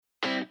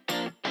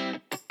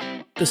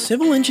The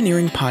Civil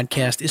Engineering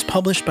Podcast is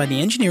published by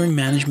the Engineering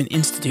Management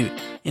Institute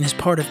and is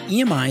part of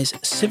EMI's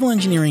Civil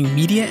Engineering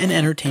Media and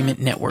Entertainment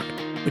Network,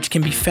 which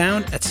can be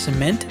found at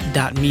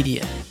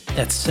cement.media.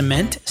 That's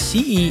cement,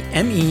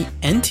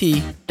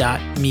 C-E-M-E-N-T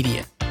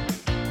 .media.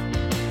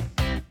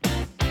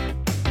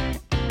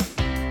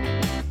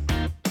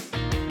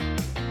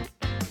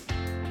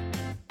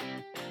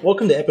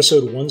 Welcome to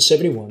episode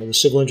 171 of the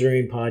Civil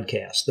Engineering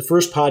Podcast, the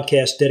first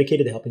podcast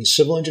dedicated to helping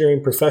civil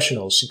engineering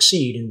professionals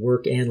succeed in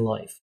work and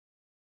life.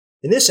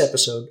 In this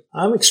episode,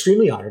 I'm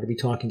extremely honored to be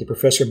talking to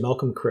Professor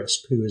Malcolm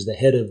Crisp, who is the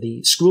head of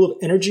the School of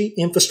Energy,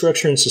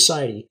 Infrastructure, and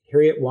Society at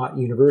Heriot-Watt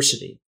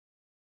University.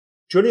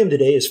 Joining him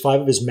today is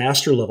 5 of his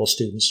master-level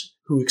students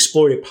who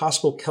explored a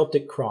possible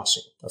Celtic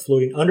crossing, a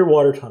floating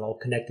underwater tunnel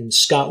connecting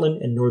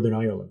Scotland and Northern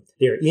Ireland.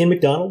 They are Ian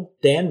McDonald,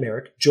 Dan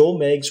Merrick, Joel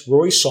Meggs,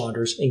 Roy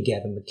Saunders, and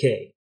Gavin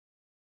McKay.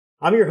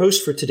 I'm your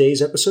host for today's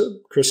episode,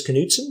 Chris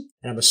Knutson,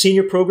 and I'm a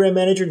senior program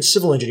manager and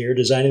civil engineer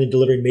designing and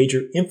delivering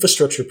major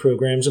infrastructure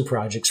programs and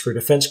projects for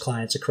defense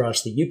clients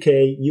across the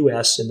UK,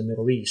 US, and the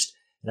Middle East.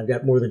 And I've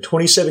got more than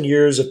 27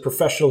 years of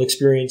professional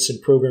experience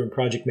in program and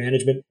project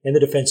management in the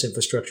defense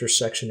infrastructure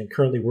section and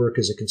currently work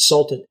as a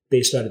consultant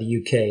based out of the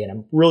UK. And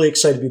I'm really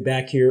excited to be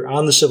back here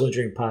on the Civil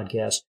Engineering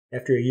Podcast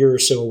after a year or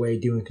so away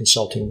doing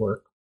consulting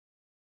work.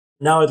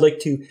 Now I'd like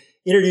to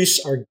introduce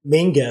our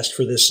main guest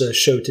for this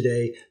show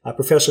today,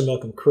 Professor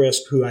Malcolm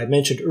Crisp, who I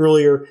mentioned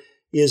earlier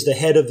is the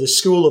head of the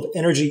School of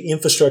Energy,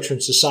 Infrastructure,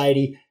 and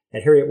Society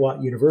at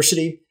Heriot-Watt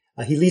University.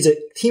 He leads a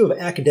team of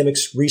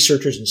academics,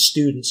 researchers, and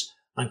students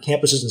on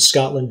campuses in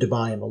Scotland,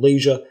 Dubai, and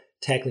Malaysia,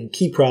 tackling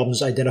key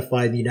problems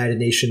identified in the United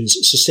Nations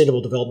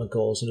Sustainable Development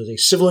Goals, and is a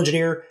civil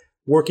engineer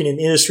working in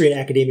industry and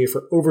academia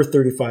for over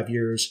 35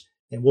 years,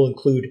 and we'll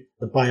include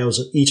the bios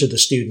of each of the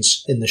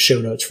students in the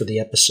show notes for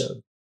the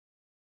episode.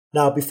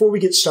 Now, before we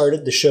get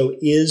started, the show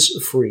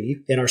is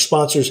free, and our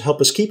sponsors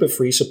help us keep it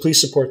free, so please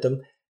support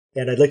them.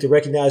 And I'd like to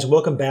recognize and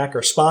welcome back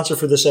our sponsor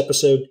for this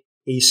episode,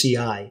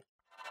 ACI.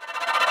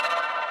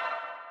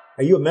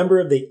 Are you a member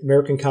of the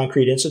American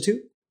Concrete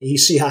Institute?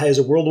 ACI is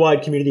a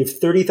worldwide community of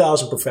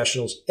 30,000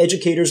 professionals,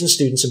 educators, and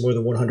students in more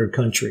than 100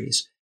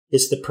 countries.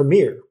 It's the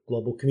premier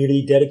global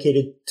community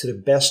dedicated to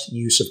the best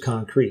use of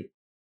concrete.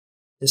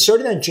 And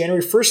starting on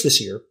January 1st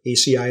this year,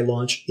 ACI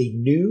launched a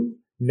new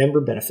member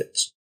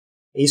benefits.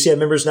 ACI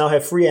members now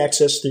have free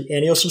access through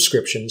annual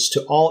subscriptions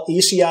to all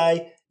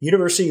ACI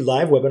University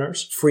live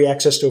webinars, free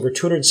access to over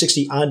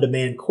 260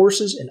 on-demand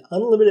courses, and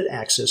unlimited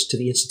access to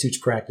the Institute's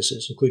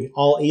practices, including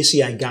all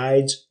ACI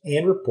guides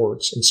and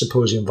reports and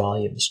symposium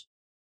volumes.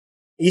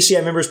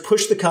 ACI members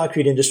push the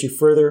concrete industry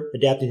further,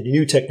 adapting to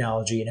new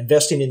technology and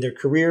investing in their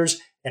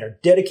careers, and are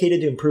dedicated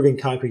to improving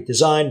concrete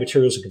design,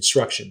 materials, and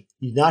construction.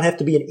 You do not have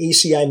to be an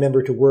ACI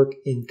member to work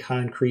in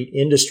concrete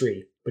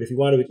industry, but if you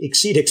want to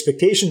exceed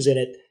expectations in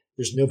it,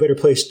 there's no better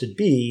place to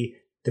be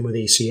than with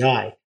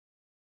ACI.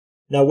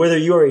 Now, whether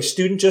you are a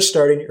student just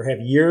starting or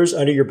have years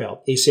under your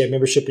belt, ACI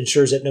membership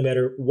ensures that no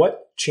matter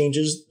what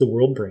changes the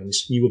world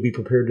brings, you will be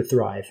prepared to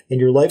thrive,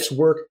 and your life's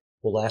work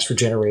will last for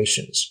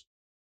generations.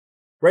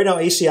 Right now,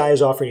 ACI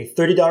is offering a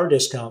 $30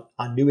 discount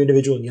on new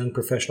individual and young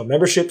professional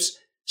memberships.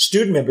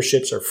 Student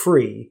memberships are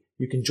free.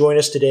 You can join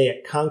us today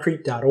at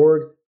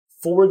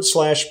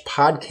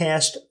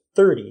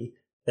concrete.org/podcast30.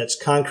 That's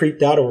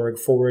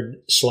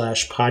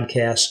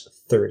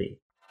concrete.org/podcast30.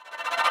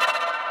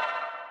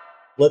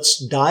 Let's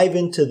dive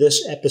into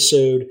this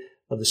episode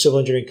of the Civil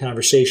Engineering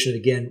Conversation.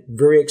 Again,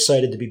 very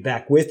excited to be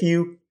back with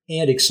you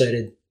and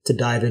excited to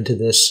dive into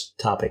this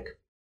topic.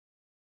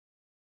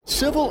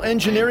 Civil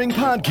Engineering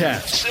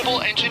Podcast.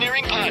 Civil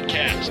Engineering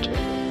Podcast.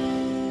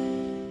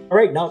 All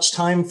right, now it's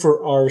time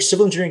for our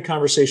Civil Engineering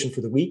Conversation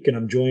for the week, and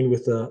I'm joined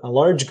with a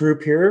large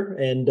group here,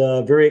 and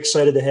very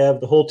excited to have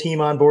the whole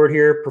team on board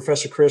here.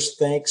 Professor Chris,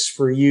 thanks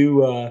for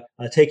you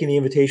taking the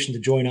invitation to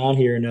join on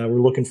here, and we're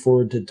looking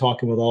forward to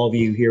talking with all of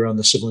you here on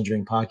the Civil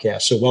Engineering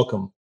Podcast. So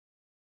welcome.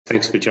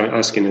 Thanks for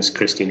asking us,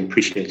 Christine.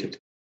 Appreciate it.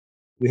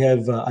 We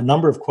have a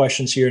number of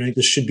questions here, and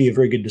this should be a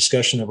very good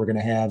discussion that we're going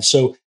to have.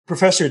 So,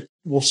 Professor,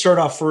 we'll start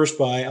off first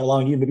by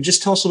allowing you to maybe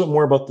just tell us a little bit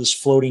more about this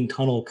floating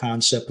tunnel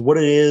concept, what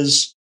it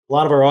is. A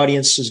lot of our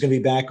audience is going to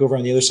be back over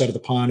on the other side of the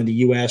pond in the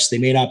U.S. They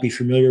may not be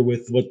familiar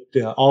with what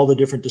all the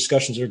different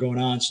discussions that are going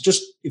on. So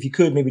just, if you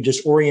could, maybe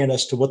just orient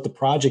us to what the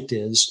project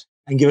is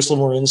and give us a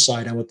little more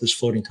insight on what this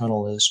floating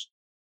tunnel is.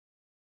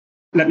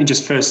 Let me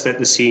just first set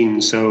the scene.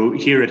 So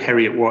here at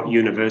Heriot-Watt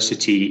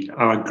University,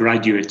 our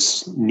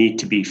graduates need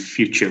to be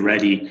future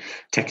ready.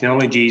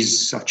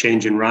 Technologies are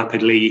changing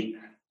rapidly.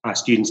 Our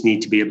students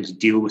need to be able to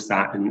deal with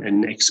that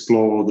and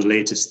explore the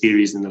latest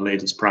theories and the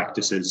latest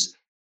practices.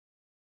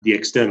 The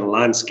external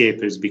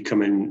landscape is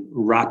becoming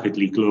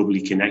rapidly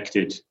globally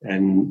connected,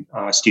 and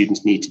our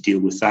students need to deal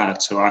with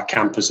that. So our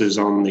campuses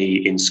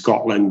in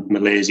Scotland,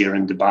 Malaysia,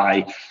 and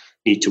Dubai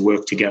need to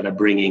work together,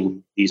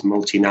 bringing these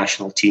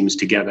multinational teams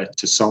together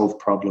to solve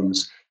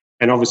problems.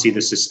 And obviously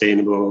the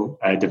Sustainable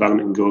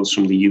Development Goals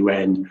from the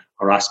UN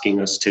are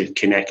asking us to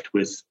connect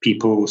with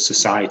people,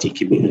 society,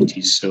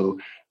 communities. So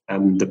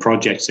The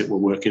projects that we're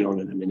working on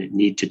at the minute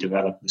need to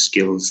develop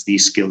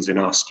these skills in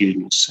our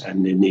students,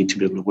 and they need to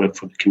be able to work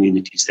for the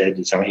communities they're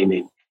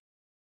designing.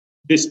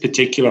 This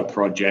particular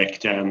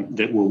project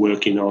that we're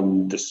working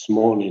on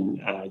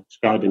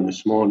describing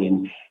this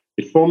morning,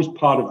 it forms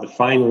part of the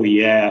final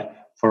year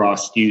for our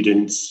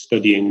students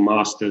studying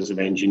Masters of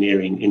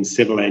Engineering in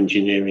Civil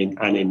Engineering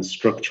and in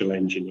Structural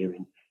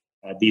Engineering.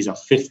 These are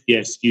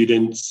fifth-year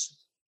students,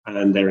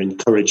 and they're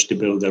encouraged to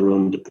build their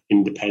own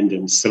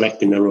independence,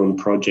 selecting their own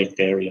project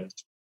areas.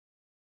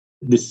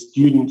 The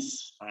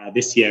students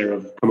this year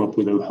have come up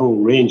with a whole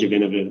range of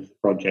innovative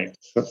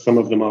projects. Some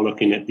of them are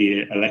looking at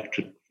the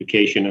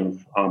electrification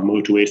of our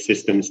motorway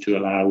systems to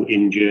allow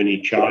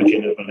in-journey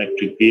charging of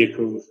electric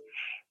vehicles.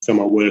 Some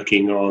are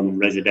working on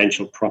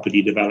residential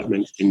property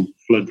development in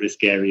flood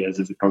risk areas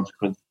as a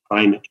consequence of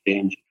climate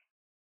change.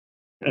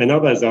 And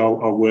others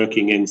are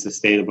working in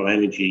sustainable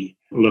energy,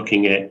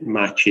 looking at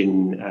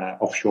matching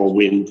offshore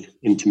wind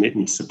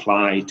intermittent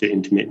supply to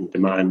intermittent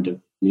demand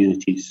of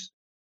communities.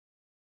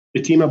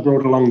 The team I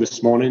brought along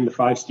this morning, the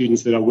 5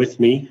 students that are with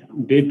me,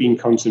 they've been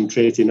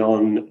concentrating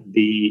on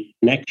the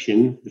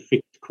connection, the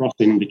fixed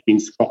crossing between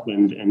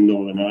Scotland and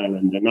Northern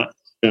Ireland, and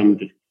that's termed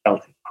the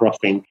Celtic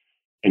crossing,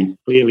 and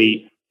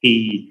clearly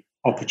the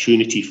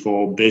opportunity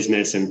for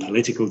business and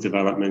political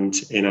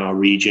development in our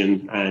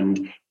region,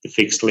 and the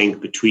fixed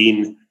link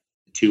between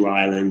the 2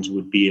 islands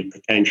would be a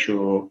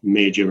potential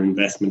major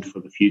investment for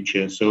the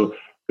future. So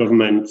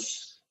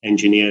governments,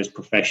 engineers,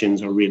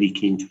 professions are really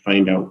keen to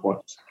find out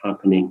what's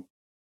happening.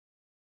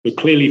 But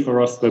clearly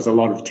for us, there's a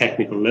lot of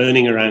technical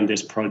learning around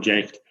this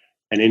project.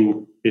 And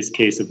in this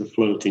case of the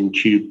floating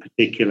tube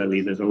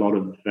particularly, there's a lot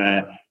of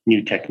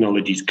new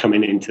technologies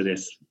coming into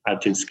this.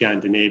 Out in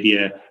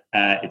Scandinavia,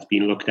 it's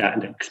been looked at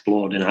and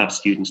explored, and our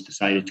students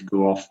decided to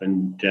go off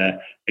and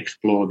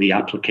explore the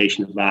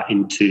application of that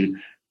into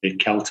the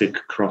Celtic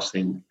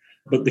crossing.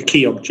 But the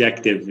key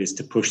objective is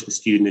to push the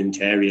student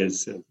into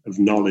areas of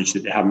knowledge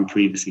that they haven't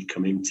previously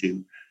come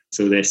into.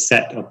 So they're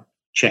set up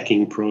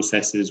checking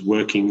processes,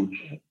 working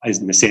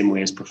in the same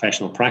way as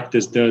professional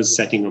practice does,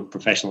 setting up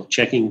professional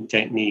checking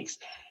techniques,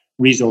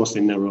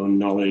 resourcing their own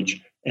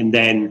knowledge, and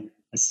then,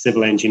 as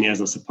civil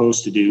engineers are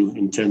supposed to do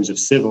in terms of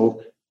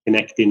civil,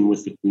 connecting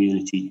with the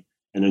community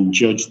and then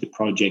judge the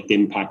project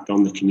impact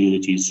on the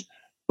communities,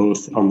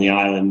 both on the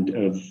island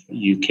of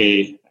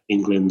UK,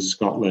 England,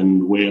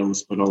 Scotland,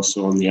 Wales, but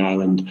also on the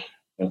island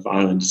of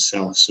Ireland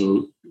itself.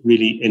 So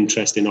really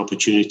interesting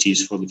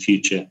opportunities for the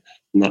future.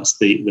 And that's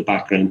the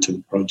background to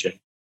the project.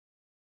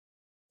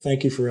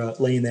 Thank you for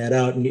laying that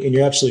out. And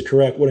you're absolutely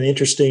correct. What an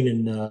interesting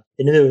and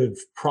innovative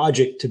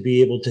project to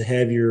be able to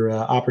have your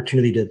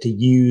opportunity to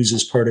use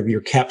as part of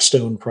your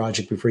capstone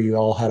project before you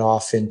all head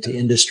off into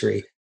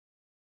industry.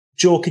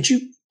 Joel, could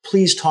you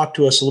please talk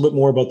to us a little bit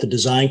more about the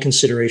design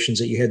considerations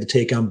that you had to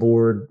take on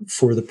board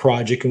for the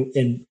project,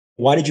 and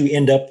why did you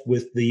end up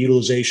with the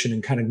utilization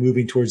and kind of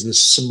moving towards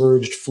this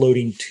submerged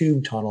floating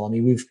tube tunnel? I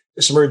mean, we've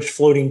submerged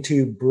floating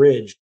tube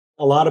bridge.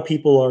 A lot of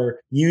people are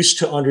used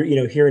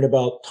to hearing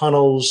about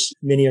tunnels.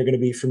 Many are going to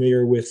be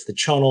familiar with the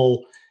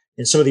channel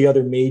and some of the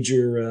other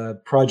major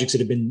projects that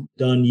have been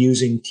done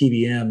using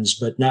TBMs,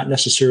 but not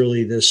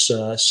necessarily this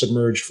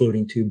submerged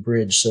floating tube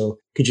bridge. So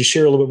could you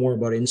share a little bit more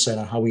about insight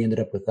on how we ended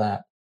up with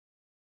that?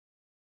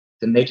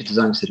 The major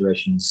design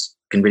considerations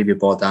can really be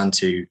boiled down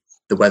to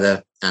the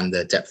weather and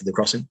the depth of the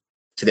crossing.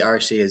 So the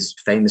Irish Sea is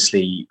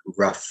famously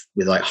rough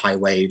with like high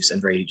waves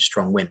and very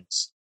strong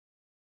winds.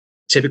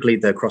 Typically,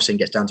 the crossing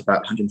gets down to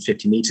about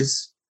 150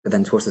 metres, but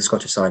then towards the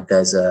Scottish side,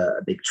 there's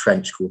a big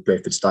trench called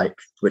Beaufort's Dyke,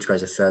 which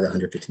goes a further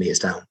 150 metres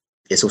down.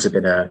 It's also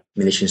been a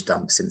munitions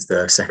dump since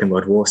the Second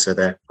World War, so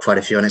there are quite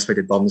a few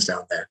unexploded bombs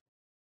down there.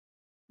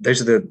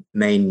 Those are the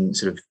main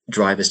sort of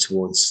drivers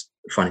towards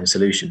finding a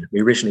solution.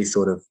 We originally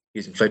thought of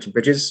using floating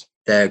bridges.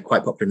 They're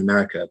quite popular in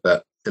America,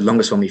 but the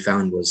longest one we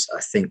found was,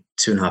 I think,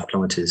 2.5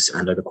 kilometres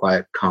and over quite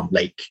a calm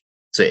lake.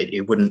 So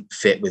it wouldn't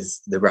fit with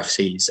the rough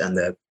seas and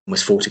the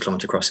almost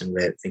 40-kilometre crossing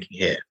we're thinking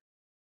here.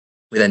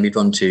 We then moved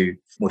on to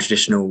more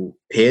traditional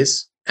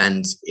piers,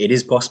 and it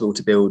is possible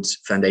to build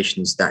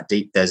foundations that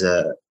deep.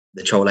 The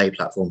Chol A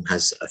platform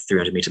has a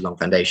 300-metre long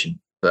foundation,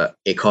 but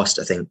it cost,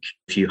 I think,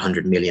 a few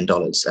 $100 million,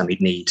 and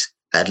we'd need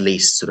at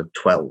least sort of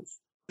 12.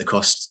 The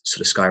cost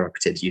sort of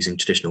skyrocketed using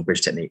traditional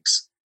bridge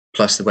techniques.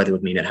 Plus, the weather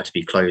would mean it'd have to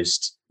be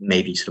closed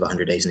maybe sort of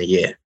 100 days in a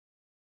year.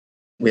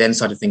 We then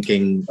started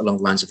thinking along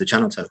the lines of the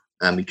channel tunnel.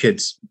 We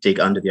could dig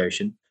under the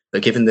ocean,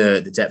 but given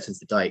the depth of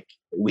the dike,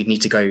 we'd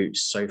need to go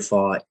so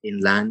far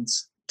inland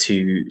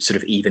to sort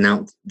of even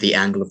out the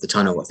angle of the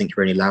tunnel. I think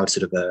you're only allowed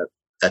sort of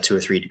a 2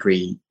 or 3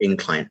 degree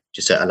incline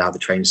just to allow the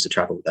trains to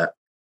travel with that.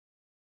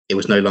 It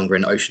was no longer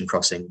an ocean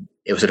crossing.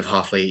 It was sort of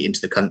halfway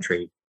into the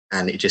country,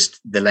 and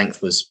the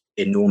length was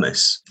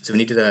enormous. So we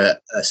needed a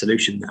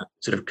solution that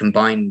sort of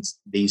combined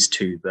these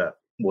two, but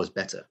was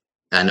better.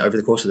 And over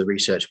the course of the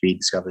research, we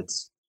discovered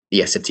the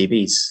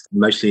SFTBs,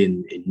 mostly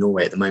in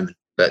Norway at the moment.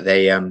 But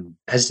they,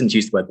 hesitant to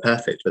use the word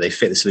perfect, but they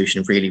fit the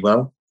solution really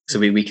well. So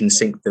we can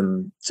sink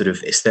them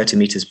it's 30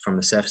 meters from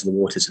the surface of the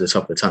water to the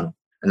top of the tunnel.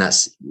 And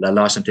that's a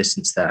large enough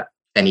distance that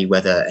any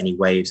weather, any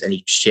waves,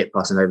 any ship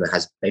passing over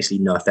has basically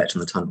no effect on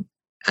the tunnel.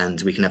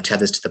 And we can have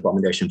tethers to the bottom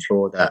of the ocean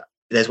floor. That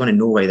there's one in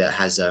Norway that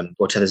has,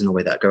 or tethers in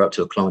Norway that go up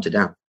to 1 kilometer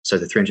down. So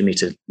the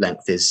 300-meter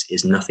length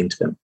is nothing to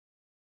them.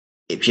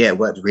 It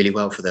worked really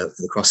well for the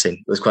crossing.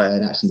 It was quite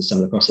an accident to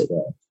stumble across it,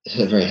 but it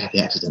was a very happy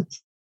accident.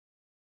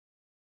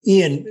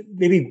 Ian,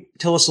 maybe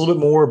tell us a little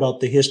bit more about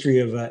the history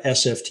of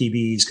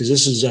SFTBs, because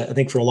this is, I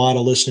think, for a lot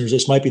of listeners,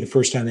 this might be the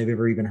first time they've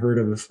ever even heard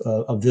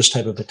of this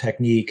type of a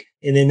technique.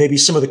 And then maybe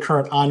some of the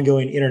current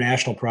ongoing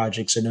international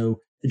projects. I know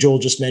Joel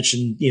just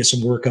mentioned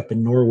some work up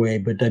in Norway,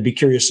 but I'd be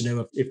curious to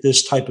know if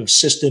this type of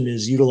system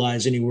is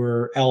utilized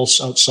anywhere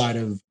else outside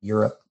of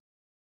Europe.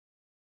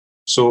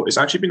 So it's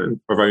actually been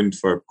around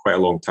for quite a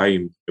long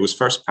time. It was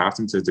first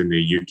patented in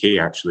the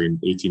UK, actually, in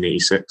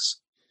 1886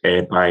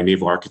 by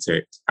naval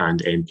architect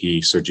and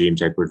MP Sir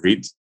James Edward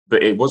Reed.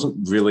 But it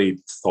wasn't really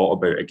thought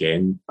about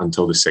again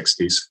until the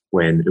 60s,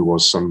 when it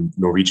was some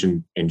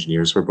Norwegian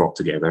engineers were brought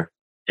together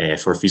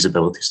for a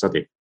feasibility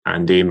study.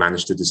 And they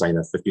managed to design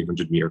a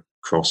 1,500-meter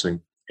crossing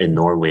in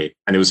Norway.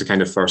 And it was the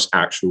kind of first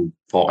actual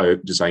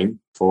thought-out design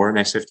for an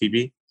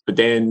SFTB. But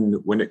then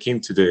when it came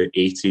to the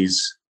 80s,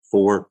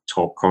 4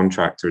 top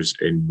contractors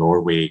in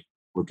Norway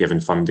were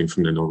given funding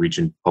from the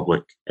Norwegian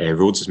Public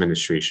Roads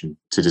Administration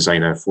to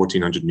design a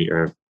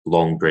 1,400-meter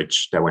long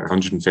bridge that went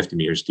 150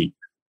 meters deep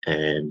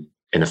in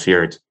a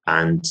fjord.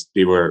 And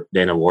they were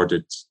then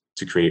awarded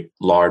to create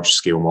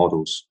large-scale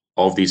models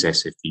of these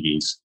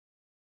SFTBs.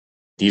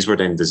 These were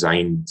then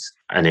designed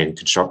and then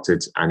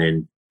constructed, and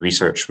then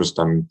research was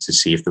done to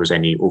see if there was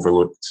any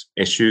overlooked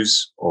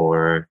issues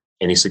or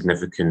anything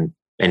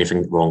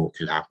wrong that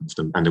could happen with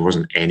them. And there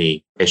wasn't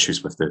any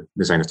issues with the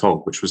design at all,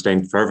 which was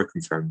then further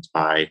confirmed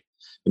by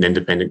an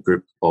independent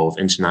group of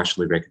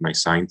internationally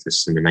recognized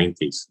scientists in the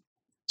 90s.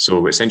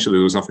 So essentially,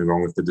 there was nothing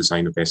wrong with the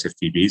design of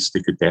SFTBs.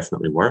 They could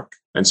definitely work.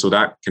 And so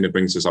that kind of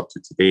brings us up to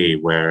today,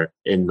 where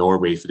in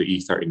Norway for the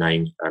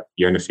E39 at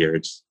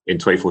Bjørnafjord, in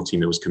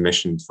 2014, it was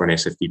commissioned for an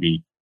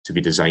SFTB to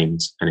be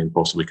designed and then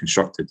possibly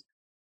constructed.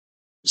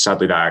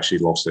 Sadly, that actually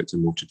lost it to a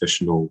more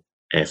traditional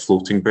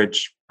floating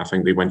bridge, I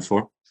think they went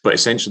for. But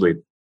essentially,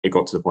 it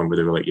got to the point where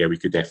they were like, yeah, we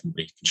could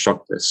definitely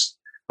construct this.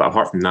 But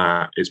apart from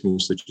that, it's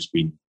mostly just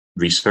been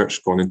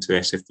research gone into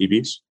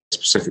SFTBs,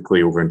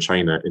 specifically over in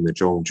China in the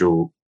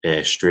Zhongzhou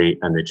Strait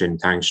and the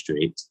Jintang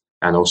Strait,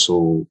 and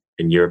also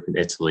in Europe and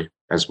Italy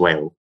as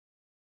well.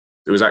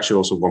 There was actually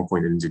also one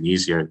point in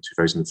Indonesia in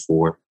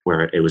 2004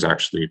 where it was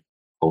actually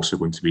also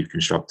going to be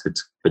constructed.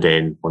 But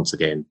then, once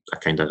again, I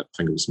think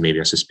it was maybe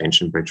a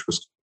suspension bridge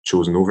was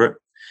chosen over it.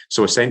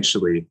 So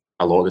essentially,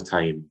 a lot of the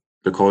time,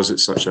 because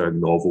it's such a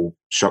novel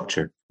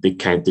structure, they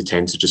tend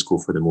to just go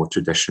for the more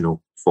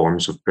traditional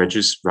forms of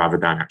bridges rather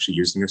than actually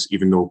using this,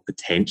 even though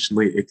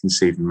potentially it can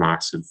save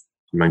massive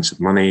amounts of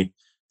money,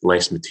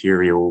 less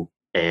material,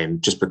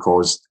 just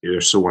because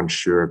they're so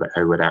unsure about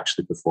how it would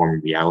actually perform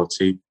in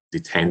reality. They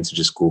tend to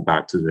just go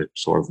back to the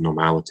sort of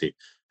normality,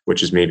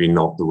 which is maybe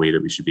not the way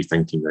that we should be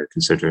thinking about,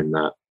 considering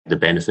that the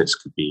benefits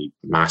could be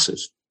massive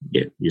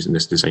using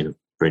this design of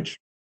bridge.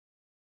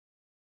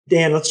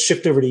 Dan, let's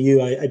shift over to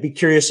you. I'd be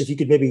curious if you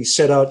could maybe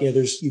set out,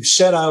 you've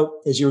set out,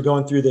 as you were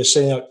going through this,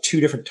 setting out 2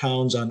 different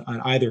towns on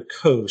either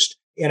coast.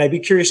 And I'd be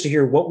curious to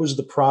hear what was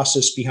the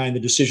process behind the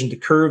decision to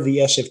curve the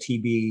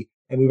SFTB.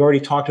 And we've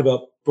already talked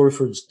about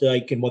Burford's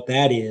Dyke and what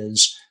that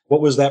is.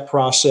 What was that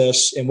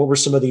process, and what were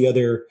some of the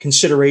other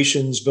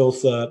considerations,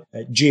 both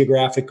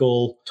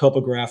geographical,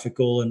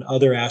 topographical, and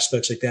other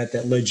aspects like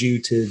that led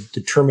you to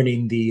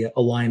determining the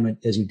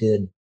alignment as you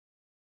did?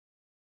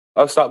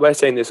 I'll start by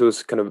saying this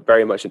was kind of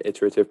very much an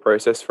iterative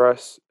process for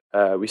us.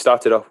 We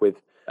started off with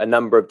a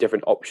number of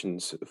different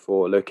options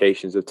for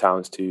locations of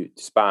towns to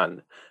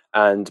span.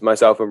 And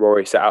myself and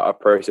Rory set out a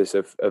process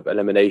of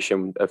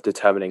elimination, of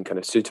determining kind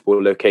of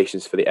suitable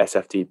locations for the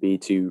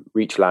SFTB to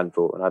reach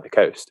landfall on either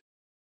coast.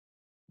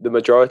 The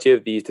majority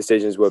of these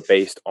decisions were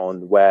based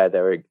on where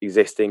there are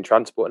existing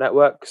transport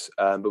networks,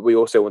 but we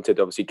also wanted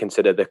to obviously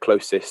consider the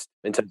closest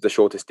in terms of the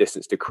shortest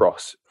distance to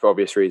cross for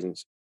obvious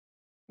reasons.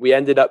 We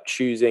ended up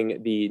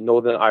choosing the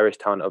Northern Irish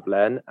town of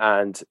Lairn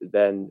and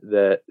then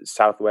the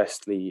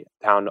southwesterly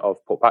town of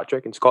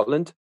Portpatrick in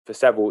Scotland for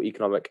several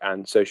economic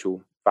and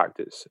social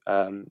factors.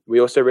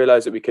 We also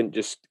realised that we couldn't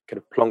just kind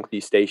of plonk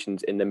these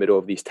stations in the middle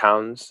of these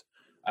towns.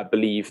 I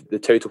believe the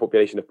total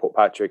population of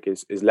Portpatrick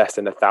is less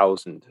than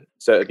 1,000.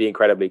 So it'd be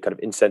incredibly kind of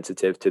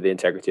insensitive to the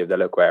integrity of the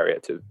local area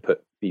to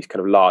put these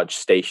kind of large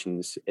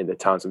stations in the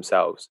towns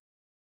themselves.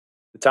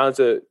 The towns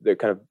they're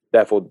kind of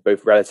therefore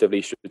both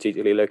relatively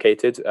strategically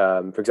located.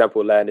 For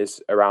example, Lairn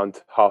is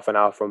around half an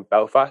hour from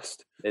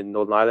Belfast in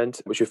Northern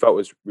Ireland, which we felt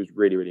was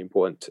really, really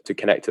important to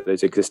connect to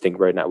those existing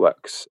road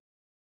networks.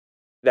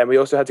 Then we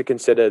also had to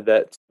consider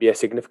that be a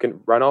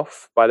significant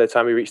runoff by the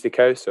time we reached the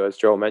coast. So as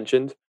Joel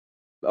mentioned,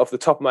 off the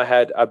top of my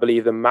head, I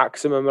believe the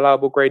maximum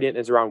allowable gradient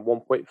is around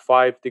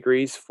 1.5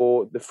 degrees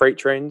for the freight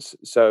trains.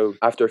 So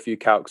after a few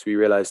calcs, we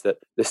realized that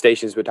the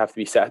stations would have to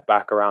be set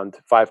back around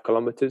 5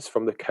 kilometers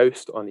from the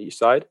coast on each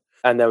side.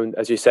 And then,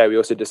 as you say, we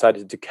also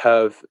decided to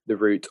curve the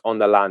route on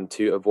the land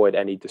to avoid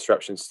any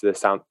disruptions to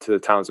the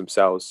towns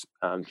themselves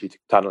due to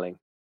tunnelling.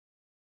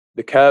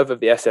 The curve of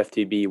the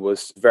SFTB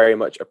was very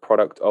much a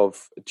product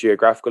of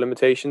geographical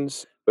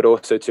limitations, but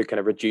also to kind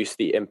of reduce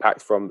the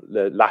impact from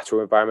the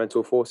lateral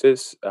environmental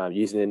forces,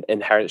 using an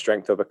inherent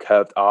strength of a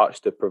curved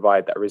arch to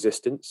provide that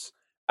resistance.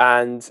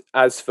 And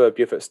as for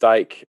Beaufort's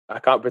Dyke, I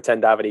can't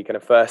pretend to have any kind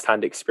of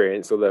first-hand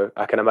experience, although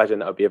I can imagine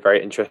that would be a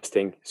very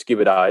interesting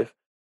scuba dive.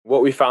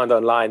 What we found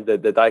online, the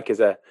Dyke is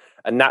a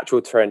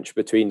natural trench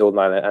between Northern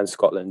Ireland and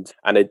Scotland,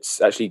 and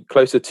it's actually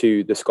closer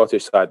to the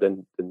Scottish side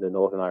than the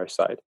Northern Irish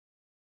side.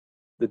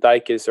 The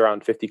Dyke is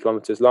around 50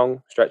 kilometres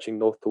long, stretching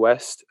north to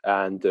west,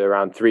 and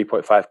around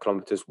 3.5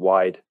 kilometres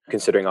wide,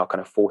 considering our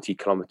kind of 40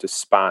 kilometre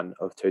span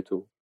of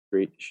total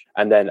reach.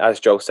 And then, as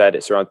Joel said,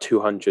 it's around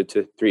 200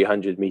 to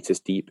 300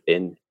 metres deep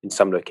in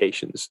some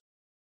locations.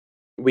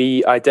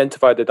 We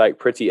identified the Dyke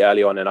pretty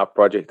early on in our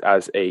project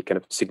as a kind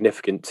of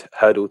significant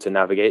hurdle to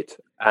navigate.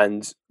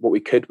 And what we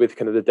could with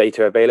kind of the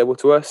data available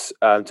to us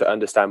to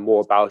understand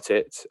more about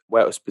it,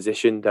 where it was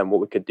positioned and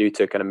what we could do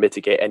to kind of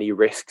mitigate any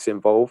risks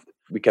involved.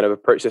 We kind of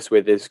approach this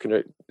with is kind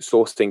of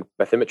sourcing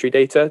bathymetry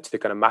data to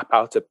kind of map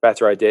out a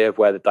better idea of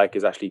where the Dyke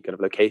is actually kind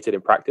of located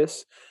in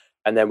practice.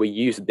 And then we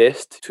use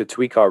this to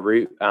tweak our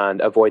route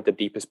and avoid the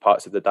deepest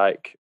parts of the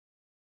Dyke.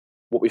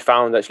 What we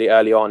found actually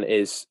early on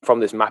is from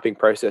this mapping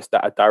process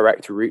that a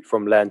direct route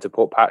from Lairn to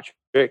Port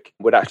Patrick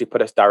would actually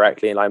put us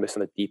directly in line with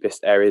some of the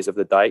deepest areas of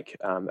the Dyke,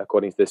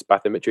 according to this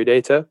bathymetry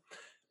data.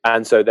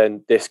 And so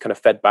then this kind of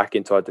fed back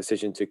into our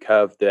decision to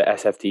curve the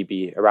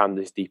SFTB around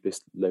these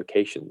deepest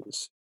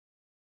locations.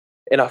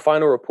 In our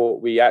final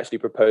report, we actually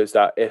proposed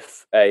that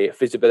if a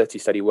feasibility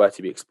study were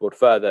to be explored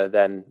further,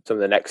 then some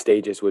of the next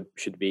stages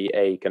should be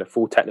a kind of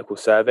full technical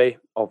survey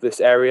of this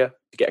area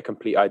to get a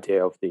complete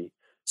idea of the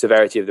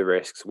severity of the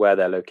risks, where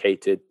they're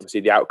located.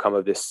 See, the outcome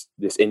of this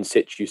in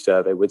situ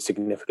survey would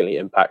significantly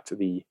impact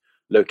the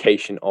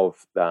location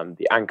of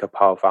the anchor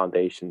pile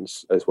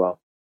foundations as well.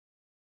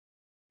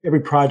 Every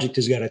project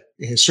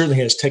certainly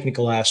has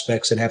technical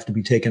aspects that have to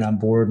be taken on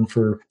board. And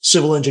for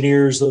civil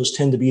engineers, those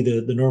tend to be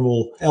the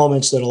normal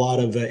elements that a lot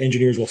of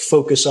engineers will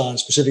focus on.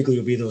 Specifically,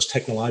 will be those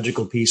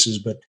technological pieces.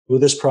 But with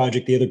this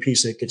project, the other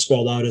piece that gets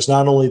spelled out is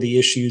not only the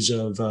issues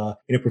of,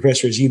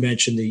 Professor, as you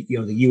mentioned, the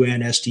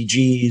UN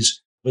SDGs,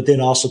 but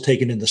then also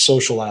taking in the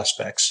social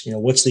aspects.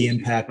 What's the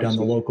impact on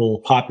the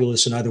local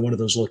populace in either one of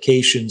those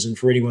locations? And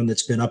for anyone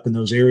that's been up in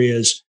those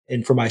areas,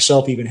 and for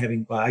myself, even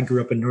I grew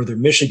up in northern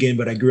Michigan,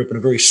 but I grew up in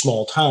a very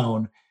small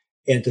town.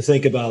 And to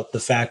think about the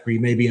fact where you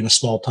may be in a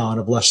small town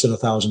of less than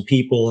 1,000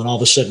 people, and all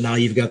of a sudden now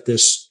you've got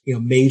this,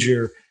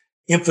 major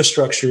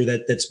infrastructure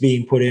that's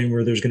being put in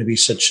where there's going to be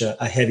such a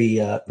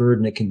heavy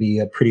burden, it can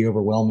be pretty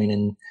overwhelming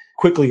and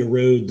quickly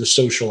erode the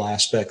social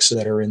aspects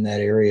that are in that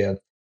area.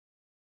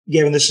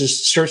 Gavin,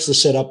 this starts to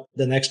set up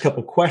the next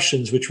couple of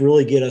questions, which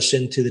really get us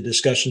into the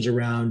discussions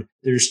around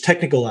there's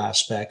technical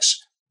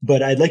aspects,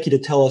 but I'd like you to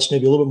tell us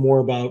maybe a little bit more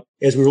about,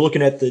 as we were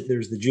looking at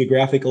there's the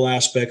geographical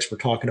aspects, we're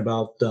talking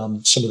about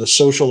some of the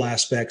social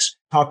aspects.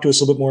 Talk to us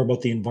a little bit more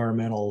about the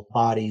environmental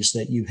bodies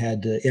that you've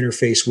had to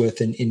interface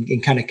with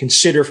and kind of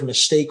consider from a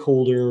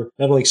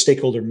not only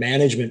stakeholder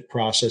management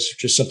process,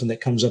 which is something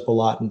that comes up a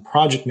lot in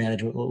project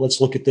management.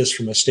 Let's look at this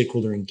from a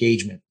stakeholder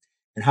engagement.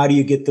 And how do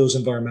you get those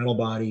environmental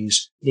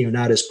bodies,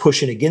 not as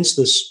pushing against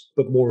this,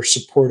 but more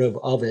supportive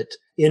of it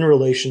in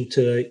relation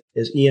to,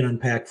 as Ian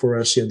unpacked for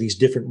us, these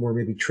different, more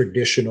maybe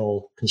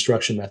traditional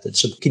construction methods.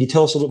 So can you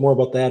tell us a little bit more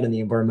about that and the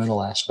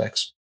environmental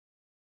aspects?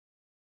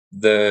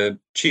 The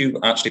tube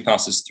actually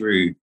passes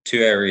through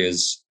two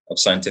areas of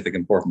scientific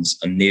importance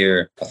and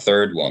near a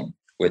third one,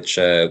 which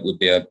would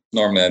be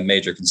normally a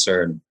major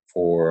concern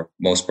for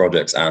most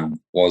projects and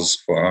was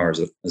for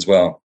ours as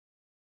well.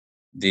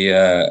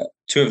 The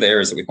two of the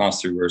areas that we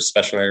passed through were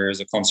special areas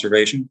of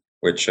conservation,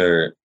 which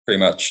are pretty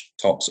much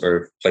tops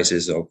or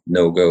places of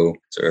no-go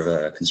sort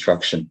of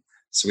construction.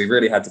 So we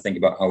really had to think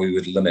about how we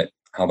would limit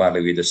how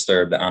badly we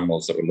disturb the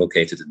animals that were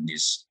located in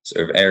these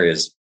sort of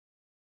areas.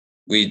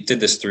 We did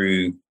this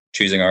through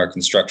choosing our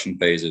construction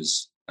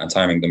phases and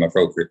timing them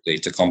appropriately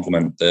to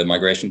complement the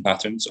migration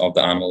patterns of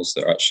the animals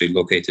that are actually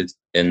located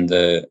in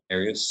the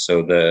areas.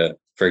 So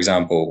for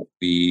example,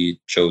 we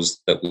chose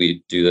that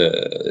we do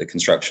the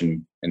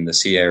construction in the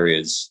sea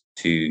areas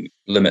to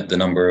limit the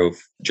number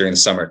during the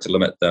summer, to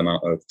limit the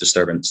amount of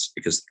disturbance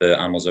because the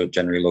animals are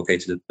generally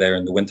located there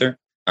in the winter.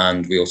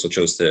 And we also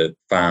chose the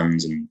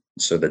fans, and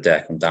so the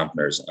deck and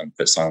dampeners, and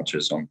put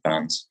silencers on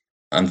fans.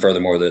 And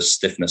furthermore, the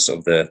stiffness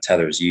of the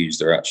tethers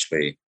used are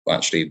actually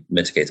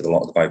mitigated a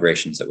lot of the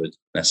vibrations that would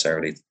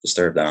necessarily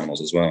disturb the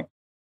animals as well.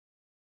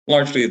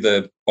 Largely,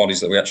 the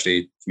bodies that we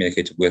actually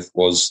communicated with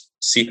was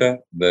SEPA,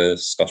 the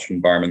Scottish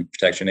Environment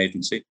Protection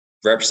Agency.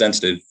 The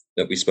representative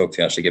that we spoke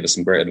to actually gave us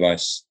some great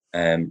advice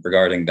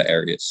regarding the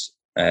areas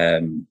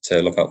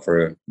to look out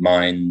for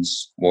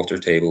mines, water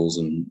tables,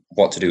 and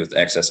what to do with the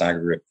excess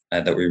aggregate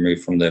that we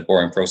removed from the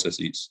boring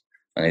processes.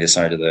 And he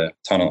decided the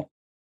tunnel.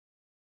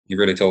 He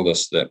really told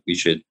us that we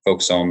should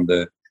focus on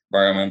the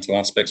environmental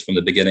aspects from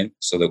the beginning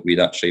so that we'd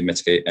actually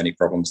mitigate any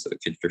problems that we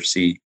could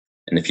foresee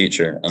in the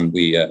future. And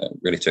we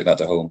really took that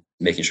to home,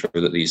 making sure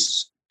that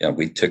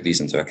we took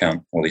these into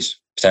account, all these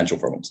potential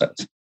problem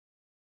sets.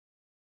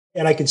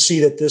 And I can see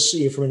that this,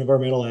 from an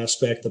environmental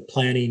aspect, the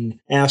planning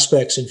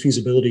aspects and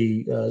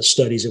feasibility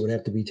studies that would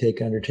have to be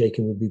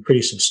undertaken would be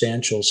pretty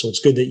substantial. So it's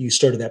good that you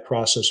started that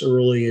process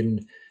early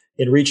and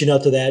reaching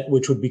out to that,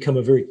 which would become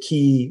a very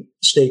key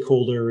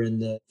stakeholder in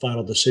the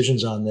final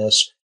decisions on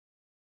this.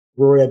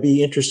 Rory, I'd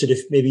be interested if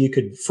maybe you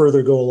could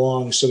further go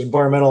along. So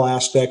environmental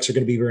aspects are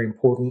going to be very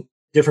important.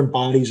 Different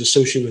bodies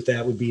associated with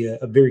that would be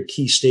a very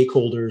key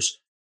stakeholders.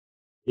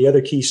 The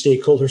other key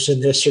stakeholders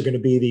in this are going to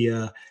be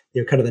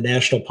the kind of the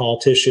national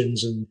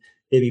politicians and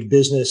maybe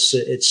business,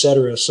 et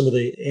cetera, some of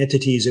the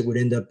entities that would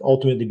end up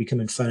ultimately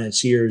becoming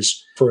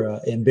financiers for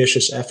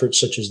ambitious efforts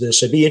such as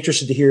this. I'd be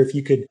interested to hear if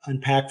you could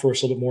unpack for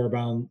us a little bit more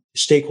about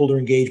stakeholder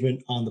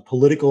engagement on the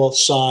political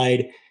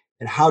side,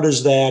 and how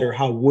does that, or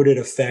how would it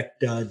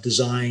affect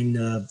design,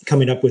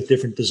 coming up with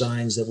different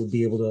designs that would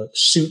be able to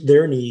suit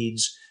their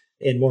needs,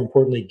 and more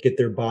importantly, get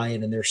their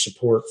buy-in and their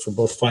support for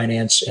both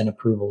finance and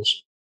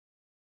approvals.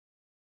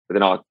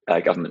 Within our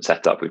government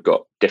setup, we've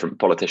got different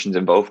politicians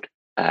involved.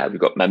 We've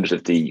got members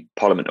of the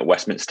Parliament of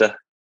Westminster,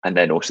 and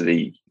then also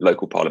the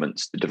local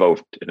parliaments, the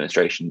devolved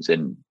administrations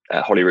in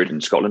Holyrood in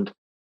Scotland.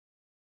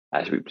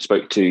 So we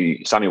spoke to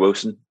Samuel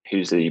Wilson,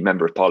 who's the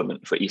Member of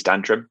Parliament for East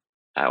Antrim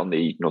on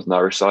the Northern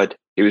Irish side.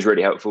 He was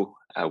really helpful.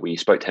 We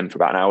spoke to him for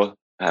about an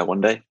hour one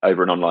day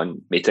over an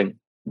online meeting.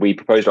 We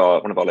proposed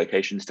one of our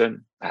locations to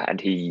him, and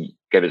he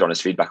gave us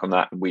honest feedback on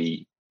that. And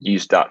we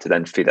used that to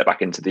then feed that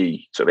back into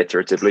the sort of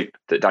iterative loop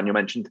that Daniel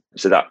mentioned.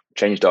 So that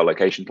changed our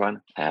location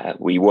plan.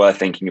 We were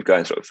thinking of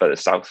going sort of further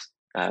south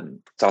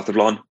of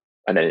Larne,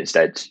 and then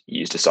instead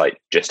used a site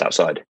just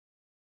outside.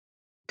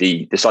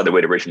 The site that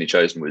we'd originally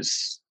chosen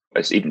was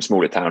an even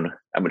smaller town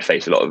and would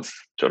face a lot of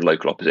sort of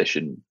local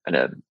opposition and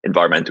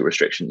environmental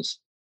restrictions.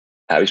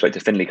 We spoke to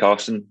Finlay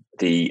Carson,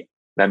 the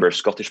Member of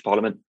Scottish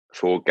Parliament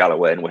for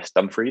Galloway and West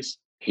Dumfries.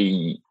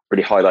 He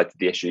really highlighted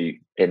the issue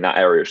in that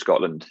area of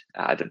Scotland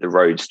that the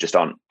roads just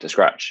aren't to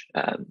scratch.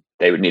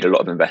 They would need a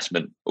lot of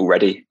investment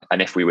already.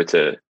 And if we were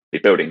to be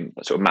building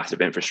a sort of massive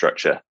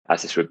infrastructure,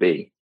 as this would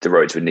be, the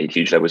roads would need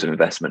huge levels of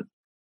investment.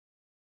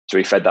 So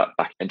we fed that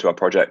back into our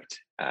project,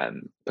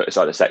 put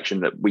aside a section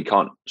that we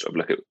can't sort of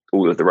look at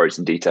all of the roads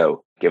in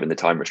detail, given the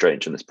time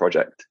restraints on this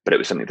project. But it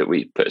was something that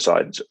we put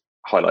aside and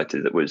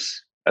highlighted that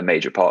was a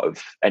major part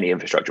of any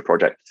infrastructure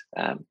project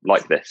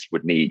like this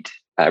would need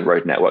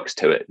road networks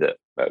to it that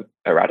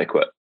are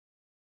adequate.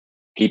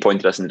 He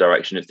pointed us in the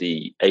direction of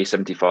the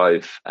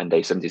A75 and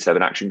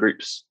A77 action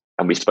groups,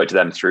 and we spoke to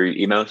them through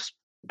emails.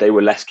 They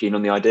were less keen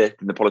on the idea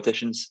than the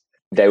politicians.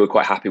 They were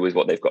quite happy with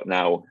what they've got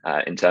now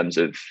in terms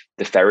of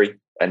the ferry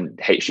and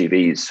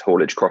HGVs,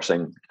 haulage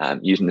crossing,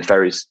 using the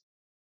ferries.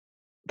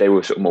 They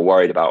were sort of more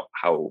worried about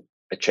how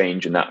a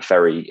change in that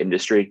ferry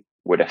industry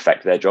would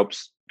affect their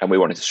jobs. And we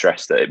wanted to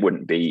stress that it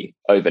wouldn't be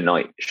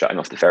overnight shutting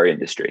off the ferry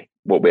industry.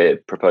 What we're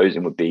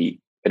proposing would be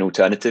an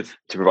alternative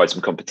to provide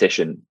some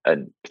competition,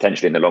 and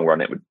potentially in the long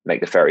run, it would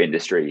make the ferry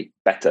industry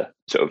better,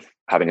 sort of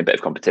having a bit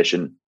of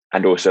competition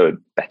and also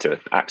better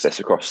access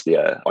across the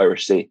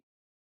Irish Sea.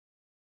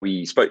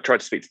 We tried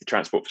to speak to the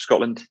Transport for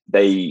Scotland.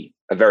 They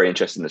are very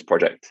interested in this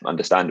project,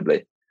 understandably.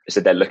 They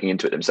said they're looking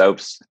into it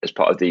themselves as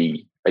part of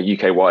a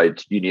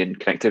UK-wide union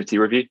connectivity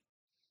review.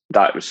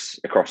 That was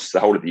across the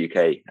whole of the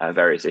UK,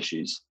 various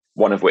issues,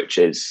 one of which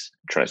is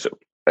trying to sort of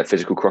a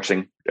physical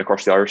crossing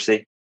across the Irish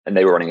Sea, and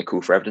they were running a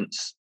call for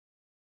evidence.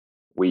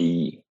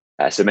 We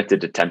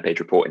submitted a 10-page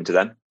report into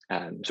them,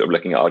 sort of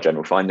looking at our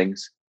general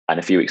findings. And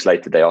a few weeks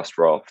later, they asked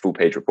for our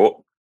full-page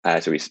report.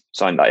 So we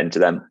signed that into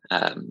them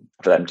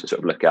for them to sort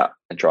of look at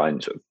and try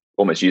and sort of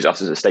almost use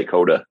us as a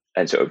stakeholder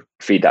and sort of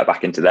feed that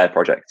back into their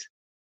project.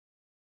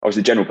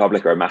 Obviously, the general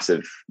public are a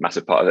massive,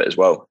 massive part of it as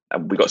well.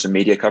 And we got some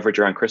media coverage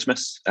around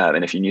Christmas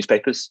in a few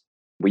newspapers.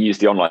 We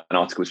used the online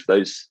articles for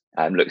those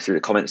and looked through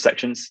the comments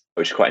sections,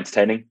 which was quite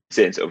entertaining,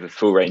 seeing sort of a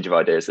full range of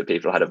ideas that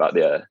people had about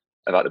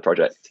the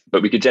project.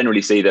 But we could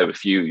generally see there were a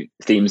few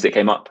themes that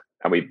came up,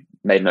 and we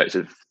made notes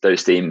of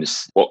those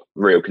themes, what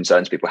real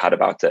concerns people had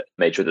about it,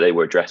 made sure that they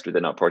were addressed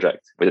within our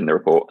project, within the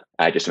report,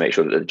 just to make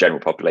sure that the general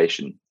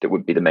population that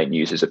would be the main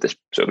users of this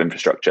sort of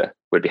infrastructure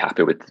would be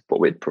happy with what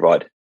we'd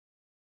provide.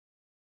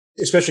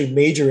 Especially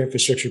major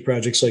infrastructure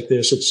projects like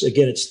this, it's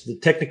the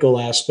technical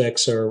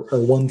aspects are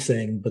one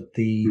thing, but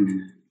the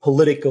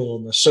political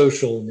and the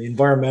social and the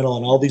environmental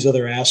and all these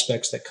other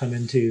aspects that come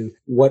into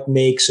what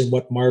makes and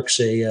what marks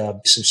a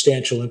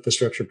substantial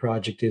infrastructure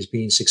project as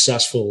being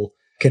successful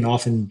can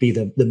often be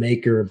the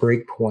make or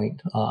break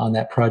point on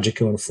that project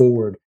going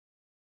forward.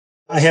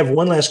 I have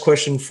one last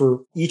question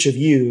for each of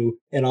you,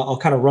 and I'll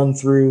kind of run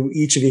through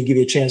each of you and give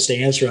you a chance to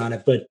answer on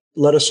it. But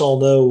let us all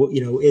know,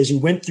 as you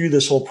went through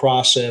this whole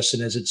process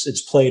and as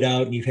it's played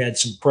out, and you've had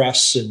some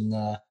press and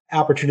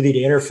opportunity to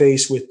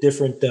interface with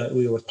different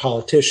with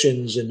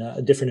politicians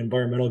and different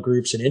environmental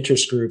groups and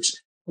interest groups,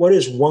 what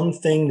is one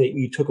thing that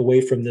you took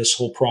away from this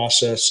whole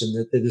process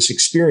and this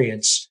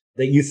experience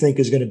that you think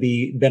is going to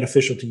be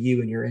beneficial to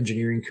you in your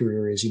engineering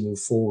career as you move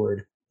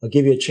forward? I'll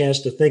give you a chance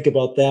to think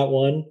about that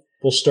one.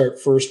 We'll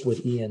start first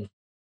with Ian.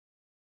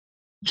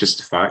 Just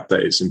the fact that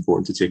it's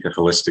important to take a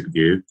holistic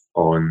view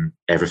on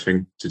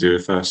everything to do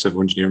with a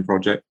civil engineering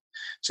project.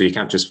 So you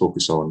can't just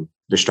focus on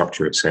the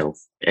structure itself.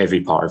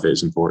 Every part of it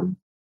is important.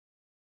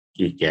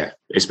 Yeah,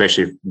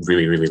 especially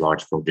really, really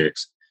large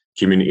projects.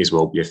 Communities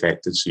will be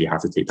affected, so you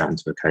have to take that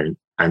into account,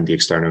 and the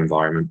external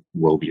environment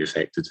will be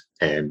affected.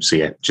 So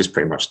yeah, just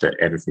pretty much that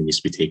everything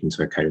needs to be taken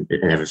into account,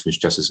 and everything's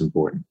just as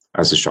important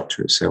as the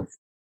structure itself.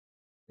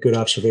 Good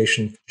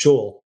observation.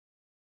 Joel?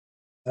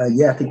 I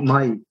think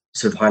my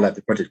sort of highlight of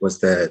the project was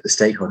the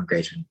stakeholder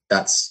engagement.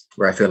 That's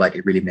where I feel like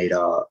it really made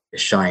our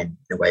shine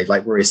in a way.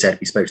 Like Rory said,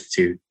 we spoke to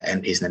 2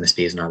 MPs and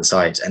MSPs on either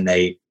side, and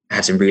they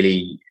had some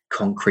really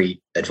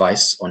concrete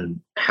advice on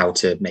how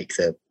to make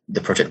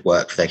the project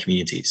work for their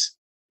communities.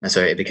 And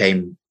so it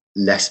became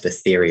less of a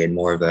theory and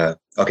more of a,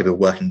 okay, we're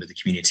working with the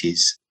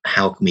communities.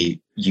 How can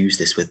we use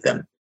this with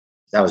them?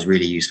 That was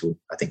really useful,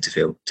 I think,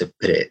 to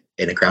put it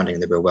in a grounding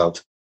in the real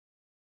world.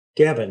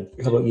 Gavin,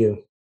 how about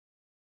you?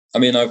 I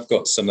mean, I've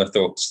got similar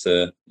thoughts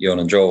to Jon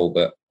and Joel,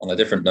 but on a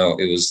different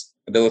note, it was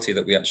ability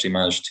that we actually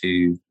managed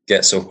to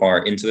get so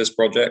far into this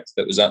project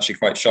that was actually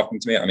quite shocking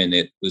to me. I mean,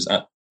 it was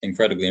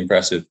incredibly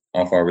impressive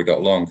how far we got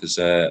along, because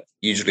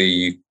usually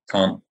you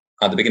can't,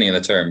 at the beginning of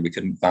the term, we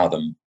couldn't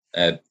fathom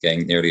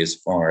getting nearly as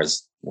far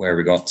as where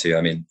we got to.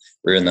 I mean,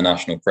 we're in the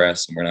national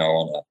press and we're now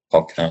on a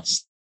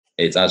podcast.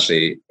 It's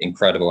actually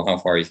incredible how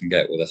far you can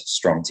get with a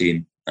strong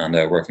team and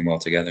working well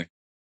together.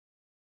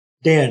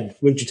 Dan,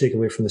 what did you take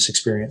away from this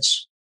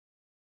experience?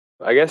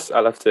 I guess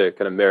I'll have to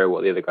kind of mirror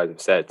what the other guys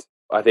have said.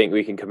 I think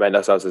we can commend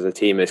ourselves as a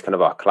team as kind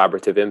of our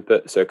collaborative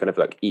input. So kind of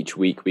like each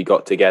week we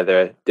got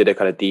together, did a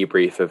kind of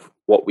debrief of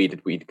what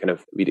we'd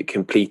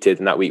completed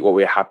in that week, what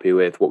we were happy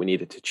with, what we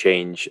needed to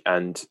change.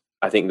 And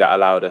I think that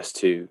allowed us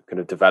to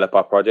kind of develop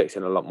our projects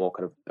in a lot more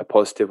kind of a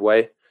positive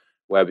way,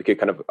 where we could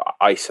kind of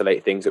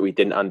isolate things that we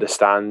didn't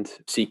understand,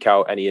 seek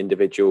out any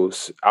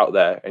individuals out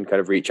there and kind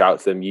of reach out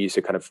to them, use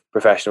a kind of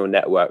professional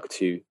network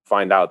to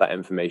find out that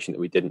information that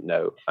we didn't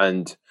know.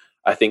 And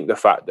I think the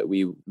fact that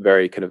we were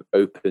very kind of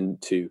open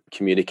to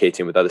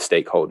communicating with other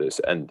stakeholders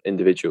and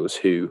individuals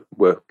who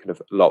were kind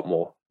of a lot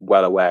more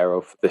well aware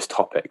of this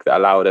topic, that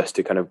allowed us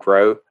to kind of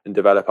grow and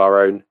develop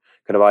our own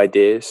kind of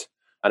ideas.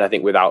 And I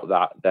think without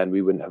that, then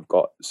we wouldn't have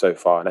got so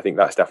far. And I think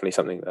that's definitely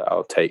something that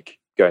I'll take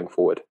going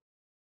forward.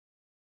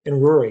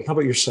 And Rory, how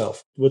about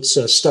yourself? What's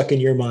stuck in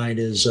your mind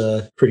is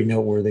pretty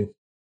noteworthy?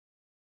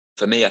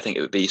 For me, I think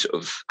it would be sort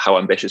of how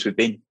ambitious we've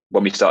been.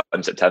 When we started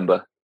in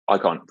September, I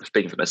can't,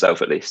 speaking for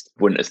myself at least,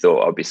 wouldn't have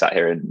thought I'd be sat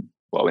here in,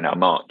 we're now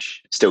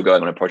March, still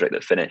going on a project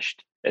that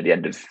finished at the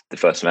end of the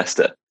first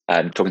semester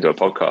and talking to a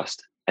podcast,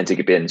 and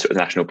to be in sort of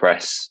national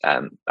press,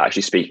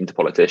 actually speaking to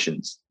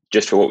politicians,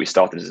 just for what we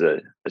started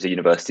as a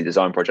university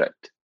design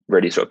project,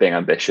 really sort of being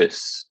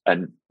ambitious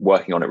and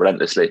working on it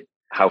relentlessly.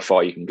 How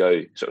far you can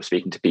go sort of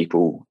speaking to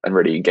people and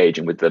really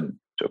engaging with them,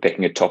 sort of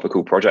picking a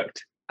topical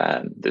project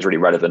that's really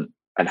relevant,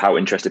 and how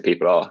interested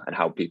people are and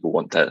how people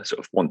want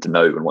to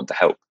know and want to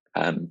help.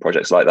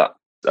 Projects like that.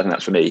 I think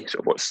that's for me sort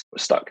of what's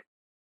stuck.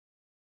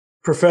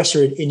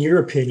 Professor, in your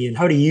opinion,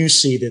 how do you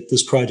see that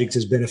this project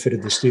has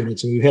benefited the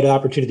students? And we've had an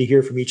opportunity to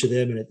hear from each of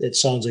them, and it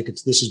sounds like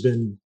this has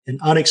been an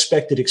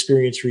unexpected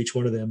experience for each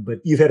one of them, but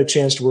you've had a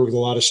chance to work with a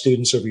lot of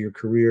students over your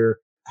career.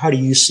 How do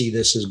you see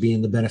this as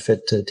being the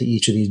benefit to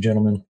each of these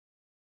gentlemen?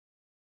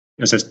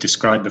 As I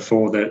described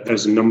before,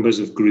 there's numbers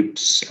of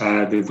groups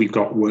that we've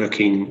got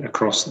working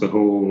across the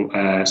whole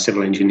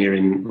civil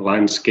engineering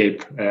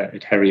landscape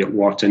at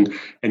Heriot-Watt, and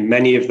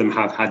many of them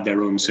have had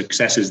their own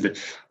successes.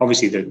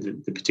 Obviously,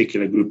 the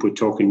particular group we're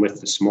talking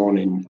with this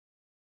morning,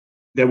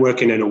 they're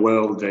working in a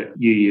world that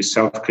you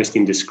yourself,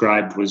 Christine,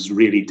 described was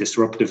really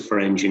disruptive for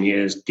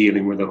engineers,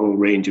 dealing with a whole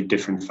range of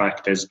different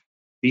factors.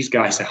 These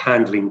guys are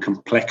handling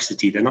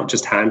complexity. They're not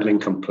just handling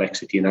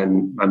complexity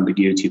and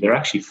ambiguity. They're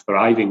actually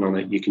thriving on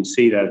it. You can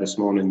see there this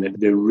morning that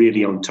they're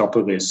really on top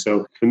of this.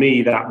 So for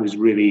me, that was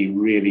really,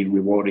 really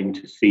rewarding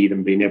to see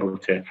them being able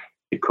to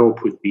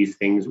cope with these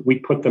things. We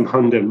put them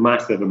under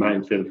massive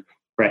amounts of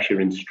pressure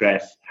and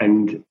stress,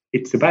 and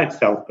it's about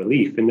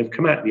self-belief. And they've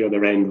come out the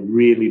other end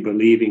really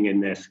believing in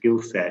their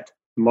skill set,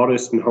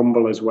 modest and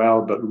humble as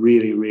well, but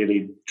really,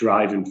 really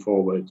driving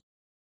forward.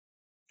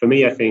 For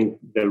me, I think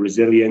the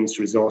resilience,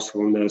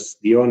 resourcefulness,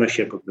 the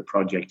ownership of the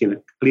project,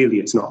 clearly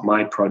it's not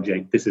my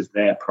project, this is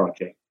their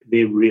project.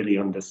 They really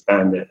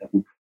understand it.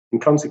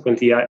 And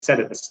consequently, I said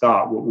at the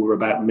start, we're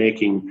about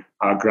making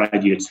our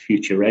graduates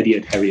future ready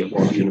at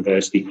Heriot-Watt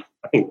University.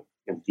 I think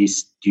these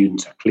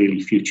students are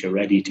clearly future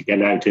ready to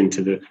get out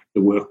into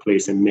the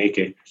workplace and make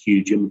a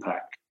huge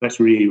impact. That's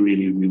really,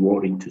 really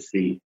rewarding to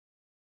see.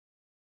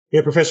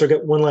 Yeah, Professor, I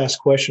got one last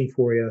question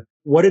for you.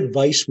 What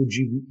advice would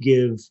you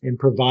give and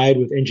provide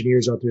with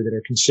engineers out there that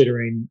are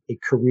considering a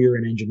career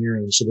in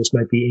engineering? So this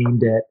might be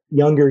aimed at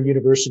younger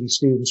university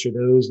students or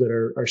those that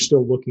are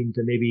still looking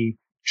to maybe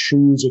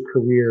choose a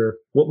career.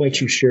 What might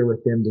you share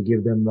with them to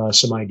give them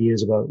some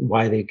ideas about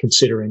why they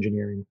consider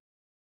engineering?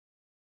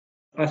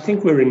 I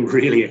think we're in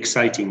really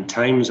exciting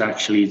times,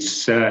 actually.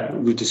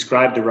 We've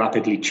described a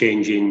rapidly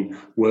changing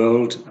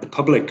world. The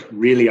public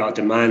really are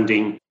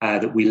demanding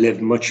that we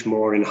live much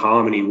more in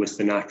harmony with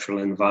the natural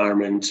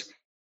environment.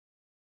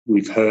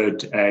 We've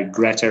heard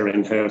Greta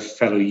and her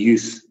fellow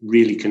youth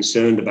really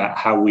concerned about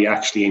how we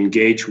actually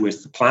engage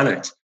with the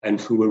planet, and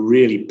who are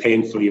really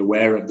painfully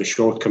aware of the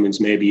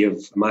shortcomings maybe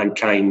of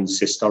mankind's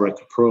historic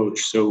approach.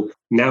 So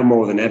now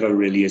more than ever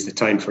really is the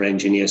time for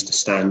engineers to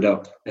stand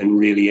up and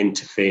really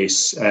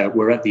interface.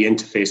 We're at the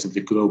interface of the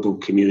global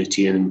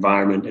community and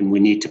environment, and we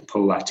need to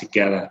pull that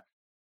together.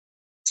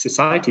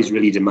 Society is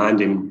really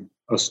demanding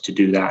us to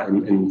do that,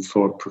 and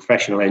for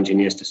professional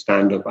engineers to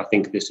stand up. I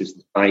think this is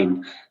the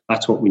time.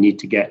 That's what we need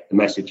to get the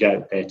message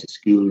out there to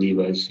school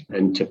leavers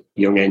and to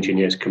young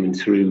engineers coming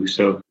through.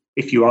 So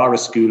if you are a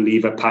school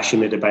leaver,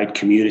 passionate about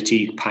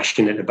community,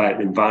 passionate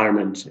about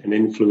environment and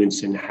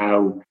influencing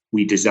how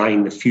we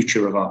design the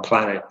future of our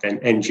planet, then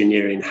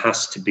engineering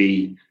has to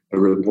be a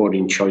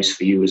rewarding choice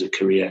for you as a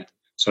career.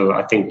 So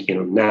I think,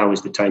 now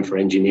is the time for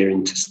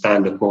engineering to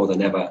stand up more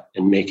than ever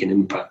and make an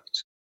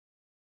impact.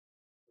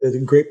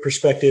 Great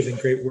perspective and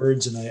great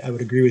words, and I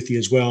would agree with you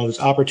as well. There's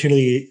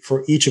opportunity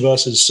for each of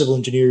us as civil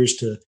engineers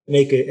to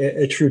make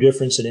a true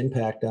difference and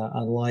impact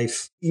on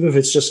life, even if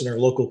it's just in our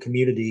local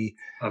community.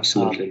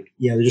 Absolutely.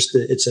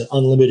 It's an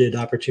unlimited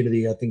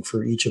opportunity, I think,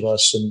 for each of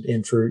us.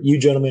 And for you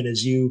gentlemen,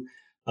 as you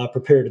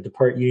prepare to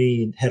depart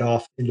uni and head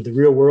off into the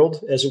real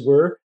world, as it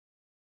were,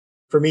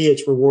 for me,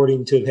 it's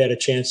rewarding to have had a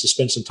chance to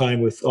spend some time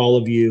with all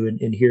of you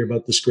and hear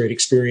about this great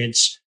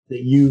experience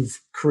that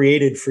you've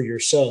created for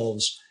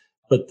yourselves.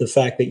 But the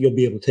fact that you'll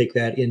be able to take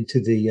that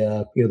into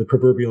the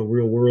proverbial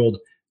real world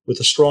with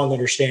a strong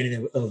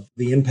understanding of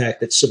the impact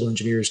that civil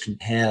engineers can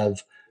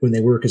have when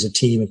they work as a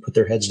team and put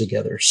their heads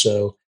together.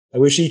 So I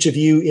wish each of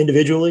you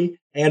individually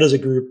and as a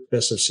group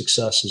best of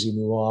success as you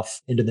move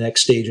off into the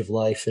next stage of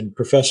life. And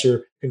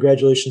Professor,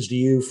 congratulations to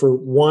you for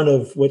one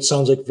of what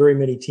sounds like very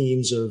many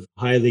teams of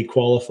highly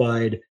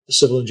qualified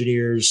civil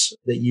engineers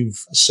that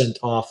you've sent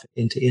off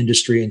into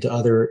industry, into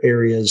other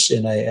areas.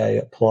 And I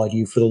applaud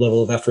you for the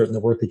level of effort and the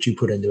work that you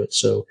put into it.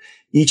 So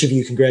each of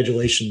you,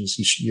 congratulations.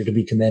 You're to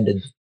be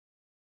commended.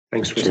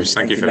 Thanks. Cheers.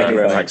 Thank you for that.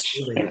 Thanks.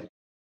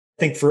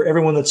 I think for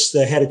everyone that's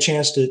had a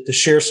chance to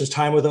share some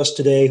time with us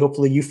today,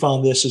 hopefully you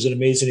found this as an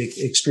amazing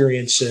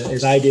experience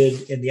as I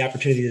did, and the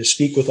opportunity to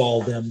speak with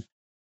all of them.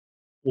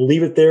 We'll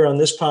leave it there on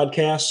this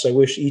podcast. I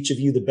wish each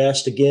of you the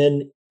best.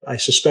 Again, I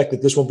suspect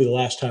that this won't be the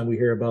last time we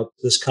hear about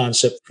this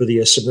concept for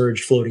the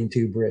Submerged floating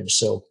tube bridge.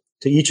 So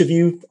to each of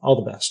you, all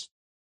the best.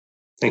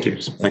 Thank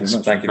you. Thanks.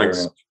 Thank you very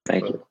much.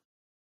 Thank you.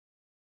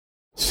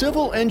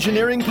 Civil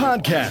Engineering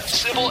Podcast.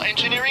 Civil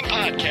Engineering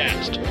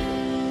Podcast.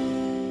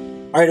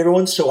 All right,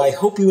 everyone. So I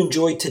hope you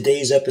enjoyed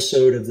today's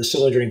episode of the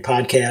Civil Engineering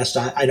Podcast.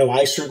 I know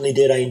I certainly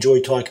did. I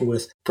enjoyed talking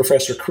with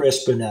Professor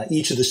Crisp and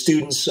each of the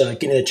students,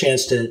 getting a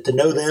chance to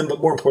know them,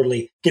 but more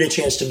importantly, get a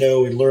chance to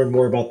know and learn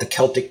more about the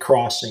Celtic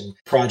Crossing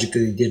project that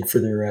they did for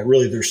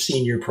their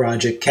senior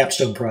project,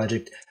 capstone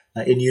project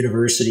in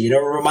university. It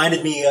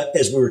reminded me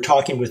as we were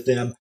talking with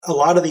them, a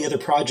lot of the other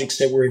projects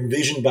that were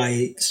envisioned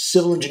by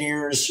civil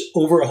engineers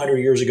over 100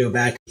 years ago,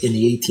 back in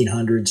the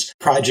 1800s,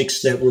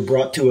 projects that were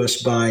brought to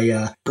us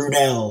by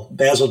Brunel,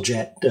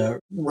 Bazalgette,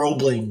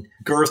 Roebling,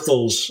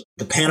 Goethals,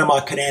 the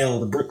Panama Canal,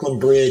 the Brooklyn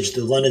Bridge,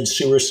 the London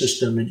sewer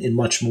system, and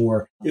much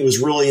more. It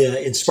was really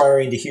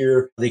inspiring to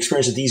hear the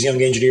experience that these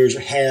young engineers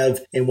have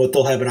and what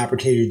they'll have an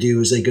opportunity to do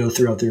as they go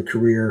throughout their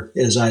career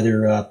as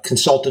either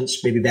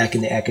consultants, maybe back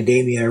in the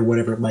academia or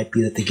whatever it might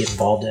be that they get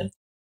involved in.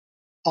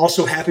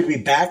 Also happy to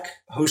be back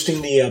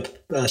hosting the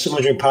Civil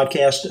Engineering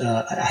Podcast.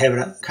 I have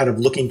it kind of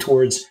looking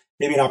towards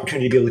maybe an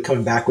opportunity to be able to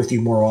come back with you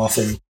more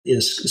often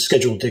as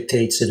schedule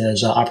dictates and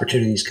as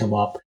opportunities come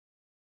up.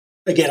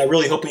 Again, I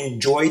really hope you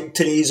enjoyed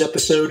today's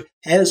episode.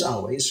 As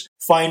always,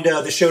 find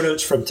the show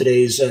notes from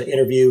today's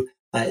interview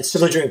at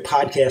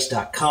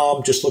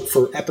civilengineeringpodcast.com. Just look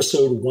for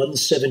episode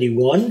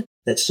 171.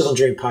 That's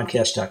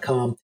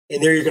civilengineeringpodcast.com.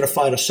 And there you're going to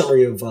find a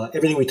summary of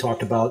everything we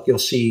talked about. You'll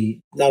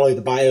see not only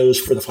the bios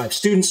for the 5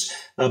 students,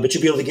 but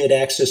you'll be able to get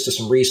access to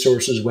some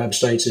resources,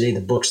 websites, and any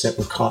of the books that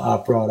were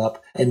brought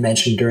up and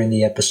mentioned during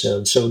the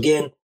episode. So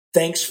again,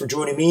 thanks for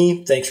joining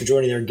me. Thanks for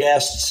joining our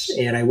guests.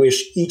 And I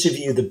wish each of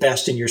you the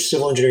best in your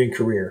civil engineering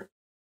career.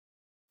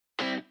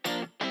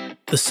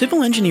 The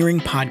Civil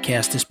Engineering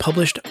Podcast is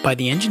published by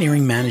the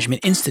Engineering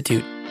Management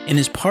Institute and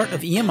is part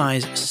of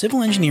EMI's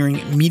Civil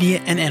Engineering Media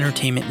and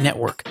Entertainment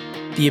Network.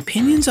 The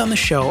opinions on the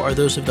show are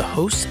those of the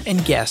hosts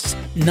and guests,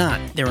 not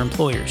their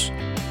employers.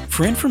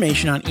 For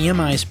information on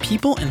EMI's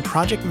people and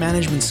project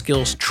management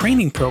skills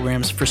training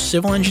programs for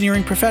civil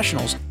engineering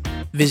professionals,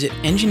 visit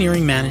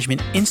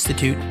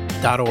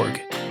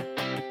engineeringmanagementinstitute.org.